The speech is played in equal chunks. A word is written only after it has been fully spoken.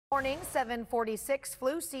Morning, 7:46.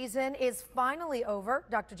 Flu season is finally over.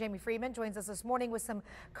 Dr. Jamie Friedman joins us this morning with some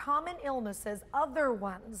common illnesses, other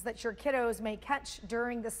ones that your kiddos may catch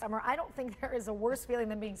during the summer. I don't think there is a worse feeling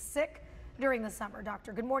than being sick during the summer,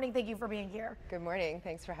 Doctor. Good morning. Thank you for being here. Good morning.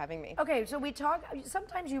 Thanks for having me. Okay, so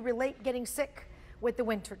sometimes you relate getting sick with the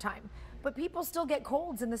winter time, but people still get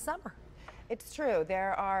colds in the summer. It's true.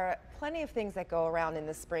 There are plenty of things that go around in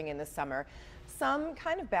the spring and the summer. Some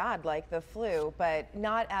kind of bad, like the flu, but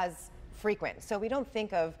not as frequent. So we don't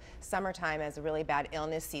think of summertime as a really bad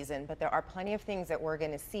illness season, but there are plenty of things that we're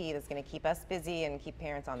going to see that's going to keep us busy and keep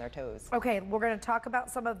parents on their toes. Okay, we're going to talk about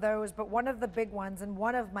some of those, but one of the big ones, and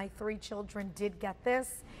one of my 3 children did get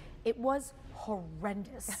this, it was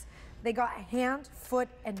horrendous. They got hand, foot,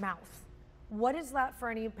 and mouth. What is that for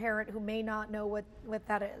any parent who may not know what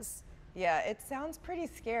that is? Yeah, it sounds pretty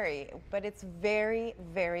scary, but it's very,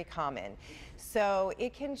 very common. So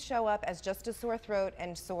it can show up as just a sore throat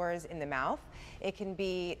and sores in the mouth. It can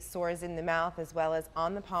be sores in the mouth as well as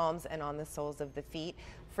on the palms and on the soles of the feet.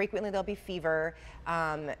 Frequently there'll be fever,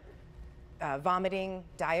 vomiting,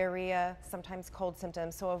 diarrhea, sometimes cold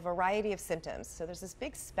symptoms, so a variety of symptoms. So there's this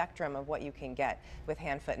big spectrum of what you can get with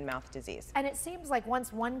hand, foot, and mouth disease. And it seems like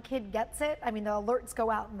once one kid gets it, I mean, the alerts go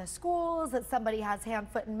out in the schools that somebody has hand,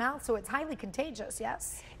 foot, and mouth, so it's highly contagious,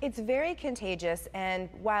 yes? It's very contagious, and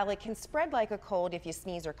while it can spread like a cold if you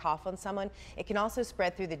sneeze or cough on someone, it can also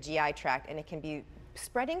spread through the GI tract, and it can be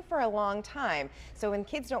spreading for a long time. So when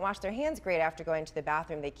kids don't wash their hands great after going to the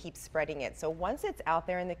bathroom, they keep spreading it. So once it's out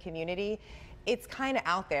there in the community, it's kind of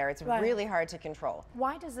out there. It's really hard to control.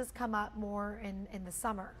 Why does this come up more in the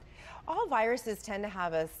summer? All viruses tend to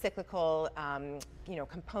have a cyclical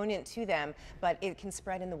component to them, but it can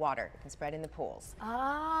spread in the water. It can spread in the pools.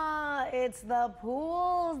 Ah, it's the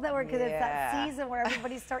pools that were, because it's that season where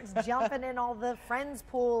everybody starts jumping in all the friends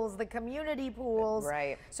pools, the community pools.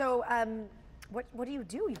 Right. So what do?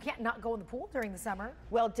 You can't not go in the pool during the summer.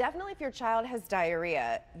 Well, definitely if your child has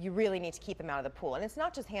diarrhea, you really need to keep them out of the pool. And it's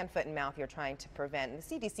not just hand, foot, and mouth you're trying to prevent.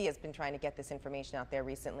 The CDC has been trying to get this information out there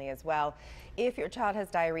recently as well. If your child has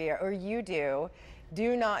diarrhea, or you do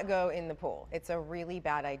not go in the pool. It's a really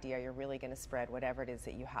bad idea. You're really going to spread whatever it is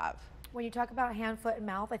that you have. When you talk about hand, foot, and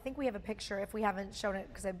mouth, I think we have a picture, if we haven't shown it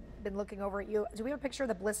because I've been looking over at you. Do we have a picture of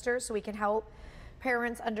the blisters so we can help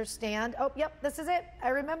parents understand? Oh, yep, this is it. I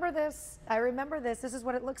remember this. I remember this. This is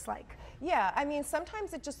what it looks like. Yeah, I mean,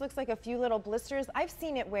 sometimes it just looks like a few little blisters. I've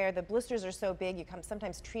seen it where the blisters are so big, you can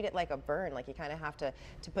sometimes treat it like a burn, like you kind of have to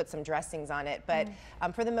put some dressings on it. But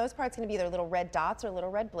for the most part, it's going to be either little red dots or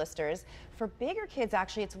little red blisters. For bigger kids,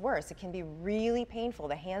 actually, it's worse. It can be really painful.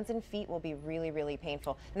 The hands and feet will be really, really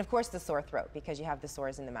painful. And of course, the sore throat, because you have the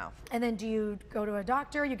sores in the mouth. And then do you go to a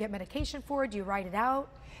doctor? You get medication for it? Do you write it out?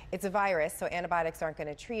 It's a virus, so antibiotics aren't going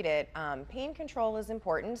to treat it. Pain control is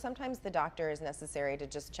important. Sometimes the doctor is necessary to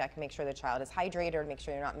just check, make sure the child is hydrated, or make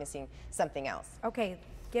sure you're not missing something else. Okay,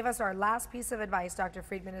 give us our last piece of advice, Dr.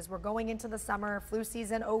 Friedman, as we're going into the summer, flu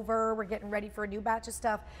season over, we're getting ready for a new batch of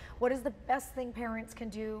stuff. What is the best thing parents can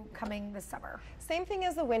do coming this summer? Same thing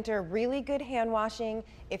as the winter, really good hand washing.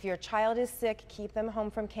 If your child is sick, keep them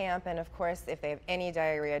home from camp, and of course, if they have any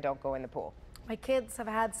diarrhea, don't go in the pool. My kids have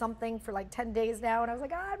had something for like 10 days now, and I was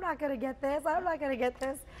like, I'm not going to get this. I'm not going to get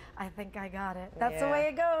this. I think I got it. That's the way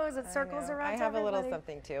it goes. It circles around. I have a little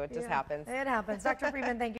something too. It just happens. It happens. Dr. Friedman, thank you.